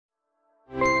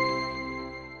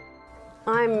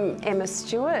I'm Emma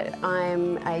Stewart.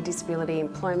 I'm a Disability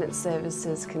Employment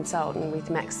Services consultant with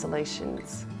Max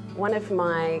Solutions. One of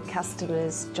my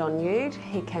customers, John Yude,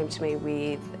 he came to me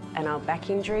with an old back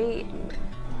injury.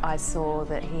 I saw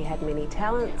that he had many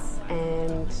talents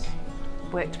and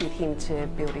worked with him to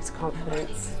build his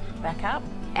confidence back up.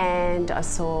 And I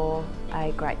saw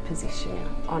a great position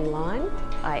online.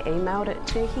 I emailed it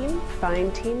to him,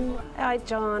 phoned him. Hi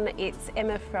John, it's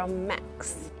Emma from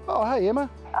Max. Oh, hey Emma.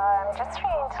 I'm just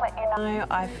ringing to let you know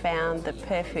I found the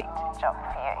perfect job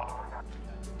for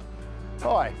you.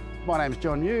 Hi, my name's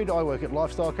John Yude. I work at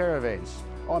Lifestyle Caravans.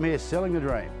 I'm here selling the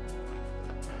dream.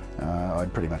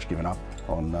 I'd pretty much given up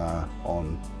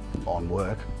on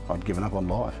work. I'd given up on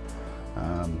life.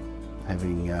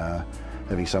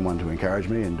 Having someone to encourage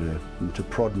me and to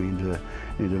prod me into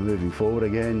moving forward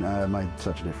again made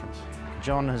such a difference.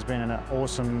 John has been an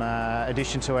awesome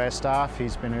addition to our staff.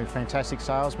 He's been a fantastic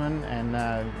salesman and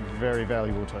very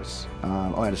valuable to us.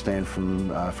 I understand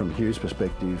from Hugh's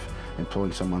perspective,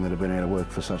 employing someone that had been out of work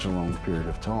for such a long period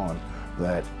of time,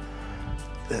 that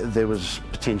there was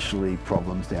potentially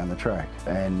problems down the track,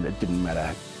 and it didn't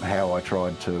matter how I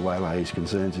tried to waylay his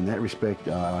concerns in that respect.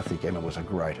 I think Emma was a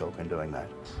great help in doing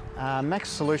that. Max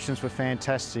Solutions were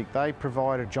fantastic. They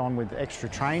provided John with extra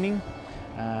training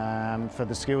for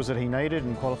the skills that he needed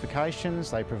and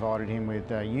qualifications. They provided him with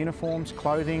uniforms,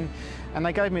 clothing, and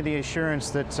they gave me the assurance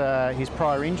that his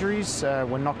prior injuries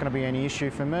were not going to be any issue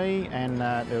for me, and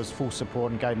there was full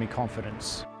support and gave me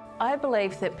confidence. I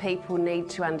believe that people need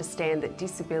to understand that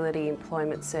disability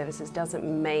employment services doesn't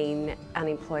mean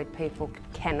unemployed people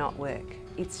cannot work.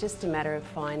 It's just a matter of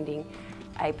finding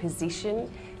a position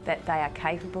that they are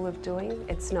capable of doing.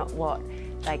 It's not what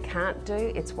they can't do,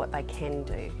 it's what they can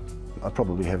do. I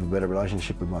probably have a better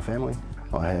relationship with my family.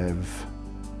 I have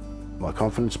my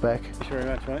confidence back. Thanks very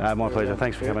much, mate. My pleasure.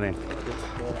 Thanks for coming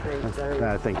in.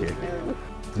 No, thank you.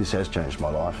 This has changed my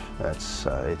life.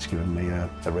 It's given me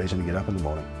a reason to get up in the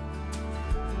morning.